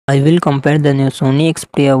I will compare the new Sony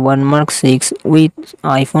Xperia 1 Mark 6 with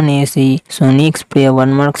iPhone SE. Sony Xperia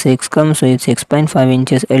 1 Mark 6 comes with 6.5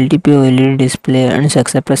 inches LTPO LED display and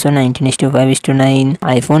success ratio 19:5:9.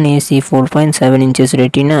 iPhone SE 4.7 inches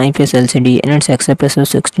Retina IPS LCD and success ratio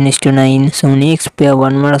 16:9. Sony Xperia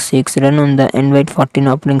 1 Mark 6 run on the Android 14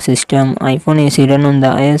 operating system. iPhone SE run on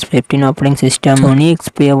the iOS 15 operating system. Sony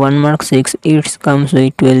Xperia 1 Mark 6 it comes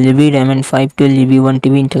with 12GB RAM and 512GB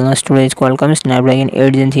 1TB internal storage. Qualcomm Snapdragon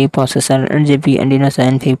 8 Gen 3 processor and GP Adreno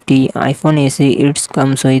 750. iPhone SE it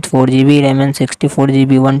comes with 4GB RAM and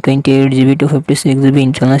 64GB 128GB 256GB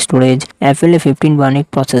internal storage. Apple A15 Bionic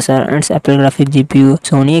processor and Apple graphic GPU.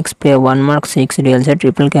 Sony Xperia 1 Mark 6 real set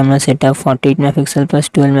triple camera setup 48 MP plus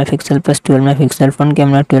 12 MP plus 12 MP front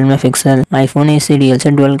camera 12 MP. iPhone SE real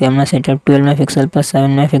set dual camera setup 12 MP plus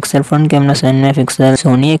 7 MP front camera 7 MP.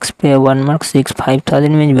 Sony Xperia 1 Mark 6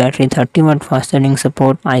 5000 mAh battery 30 watt fast charging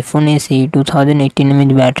support. iPhone SE 2018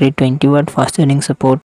 mAh battery 20 watt fast charging support.